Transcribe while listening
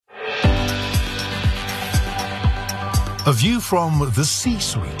A view from the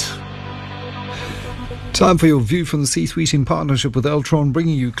C-suite. Time for your view from the C-suite in partnership with Eltron,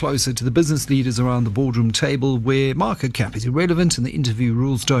 bringing you closer to the business leaders around the boardroom table where market cap is irrelevant and the interview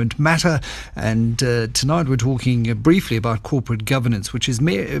rules don't matter. And tonight we're talking briefly about corporate governance, which has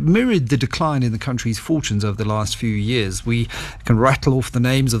mirrored the decline in the country's fortunes over the last few years. We can rattle off the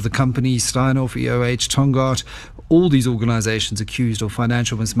names of the companies: Steinhoff, EOH, Tongaat. All these organisations accused of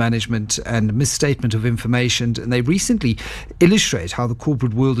financial mismanagement and misstatement of information, and they recently illustrate how the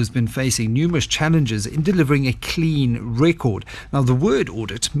corporate world has been facing numerous challenges in delivering a clean record. Now, the word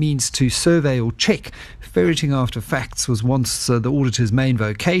audit means to survey or check. Ferreting after facts was once the auditor's main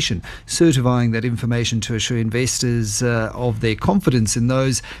vocation, certifying that information to assure investors of their confidence in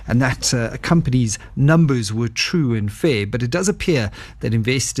those and that a company's numbers were true and fair. But it does appear that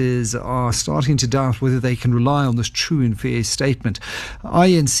investors are starting to doubt whether they can rely on this true and fair statement.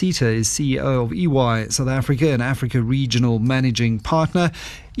 Ajen Sita is CEO of EY South Africa and Africa Regional Managing Partner.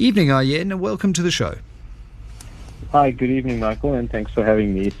 Evening, Ajen, and welcome to the show. Hi, good evening, Michael, and thanks for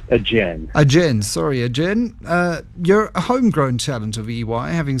having me. It's Ajen. Ajen. You're a homegrown talent of EY,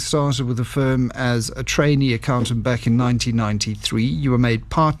 having started with the firm as a trainee accountant back in 1993. You were made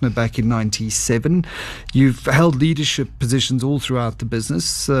partner back in 97. You've held leadership positions all throughout the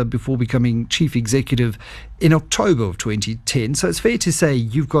business before becoming chief executive in October of 2010. So it's fair to say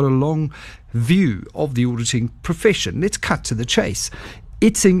you've got a long view of the auditing profession. Let's cut to the chase.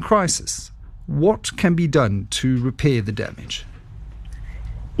 It's in crisis. What can be done to repair the damage?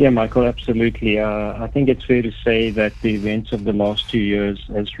 Yeah, Michael, absolutely. I think it's fair to say that the events of the last 2 years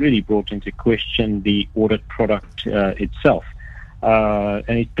has really brought into question the audit product itself.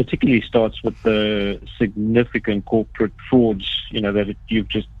 And it particularly starts with the significant corporate frauds, that you've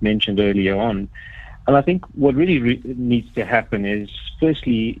just mentioned earlier on. And I think what really needs to happen is,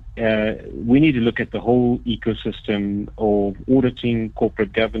 firstly, we need to look at the whole ecosystem of auditing,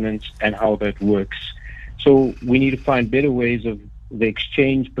 corporate governance, and how that works. So we need to find better ways of the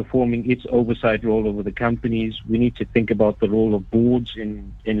exchange performing its oversight role over the companies. We need to think about the role of boards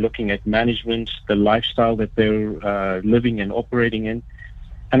in looking at management, the lifestyle that they're living and operating in.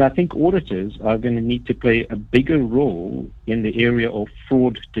 And I think auditors are going to need to play a bigger role in the area of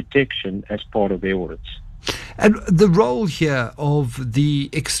fraud detection as part of their audits. And the role here of the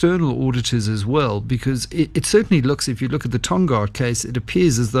external auditors as well, because it certainly looks, if you look at the Tongaat case, it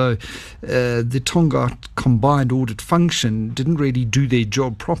appears as though the Tongaat combined audit function didn't really do their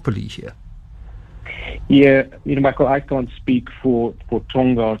job properly here. Yeah, Michael, I can't speak for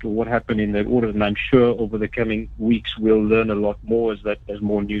Tongaat or what happened in that audit, and I'm sure over the coming weeks we'll learn a lot more as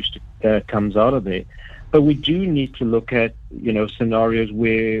more news comes out of there. But we do need to look at, scenarios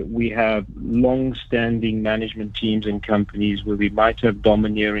where we have long-standing management teams and companies where we might have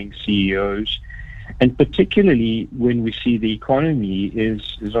domineering CEOs, and particularly when we see the economy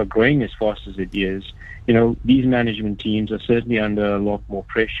is not growing as fast as it is, these management teams are certainly under a lot more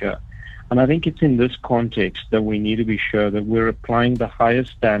pressure. And I think it's in this context that we need to be sure that we're applying the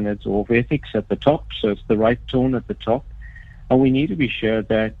highest standards of ethics at the top, so it's the right tone at the top. And we need to be sure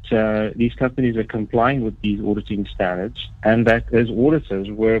that these companies are complying with these auditing standards, and that as auditors,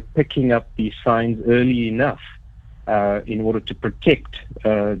 we're picking up these signs early enough in order to protect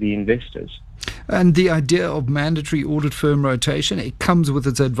the investors. And the idea of mandatory audit firm rotation, it comes with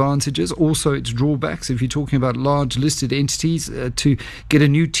its advantages, also its drawbacks. If you're talking about large listed entities, to get a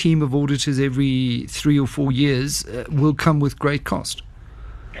new team of auditors every 3 or 4 years will come with great cost.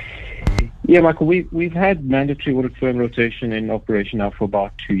 Yeah, Michael, we've had mandatory audit firm rotation in operation now for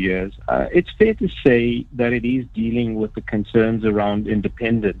about 2 years. It's fair to say that it is dealing with the concerns around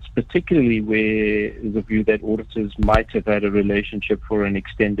independence, particularly where there's a view that auditors might have had a relationship for an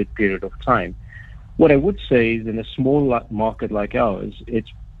extended period of time. What I would say is in a small market like ours,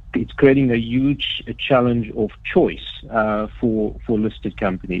 it's creating a huge challenge of choice for listed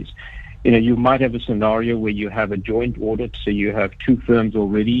companies. You might have a scenario where you have a joint audit, so you have 2 firms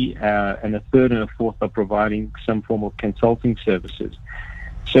already, and a third and a fourth are providing some form of consulting services.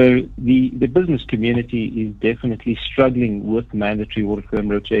 So the business community is definitely struggling with mandatory audit firm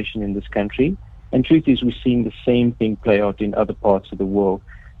rotation in this country. And truth is, we're seeing the same thing play out in other parts of the world.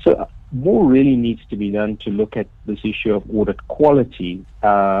 So more really needs to be done to look at this issue of audit quality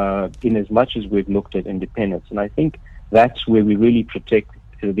in as much as we've looked at independence. And I think that's where we really protect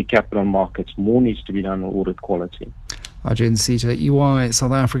the capital markets. More needs to be done on audit quality. Ajen Sita, EY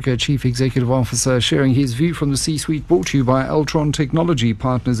South Africa Chief Executive Officer, sharing his view from the C-suite, brought to you by Altron Technology,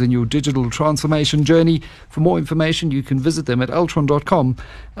 partners in your digital transformation journey. For more information, you can visit them at altron.com.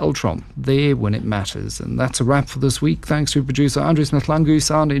 Altron, there when it matters. And that's a wrap for this week. Thanks to producer Andres Mahlangu,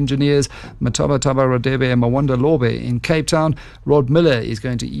 sound engineers Mataba Radebe and Mawanda Lobe in Cape Town. Rod Miller is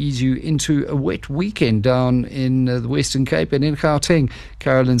going to ease you into a wet weekend down in the Western Cape, and in Gauteng,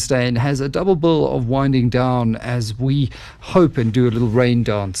 Carolyn Steyn has a double bill of winding down as we hope and do a little rain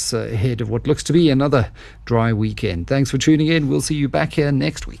dance ahead of what looks to be another dry weekend. Thanks for tuning in. We'll see you back here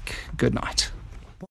next week. Good night.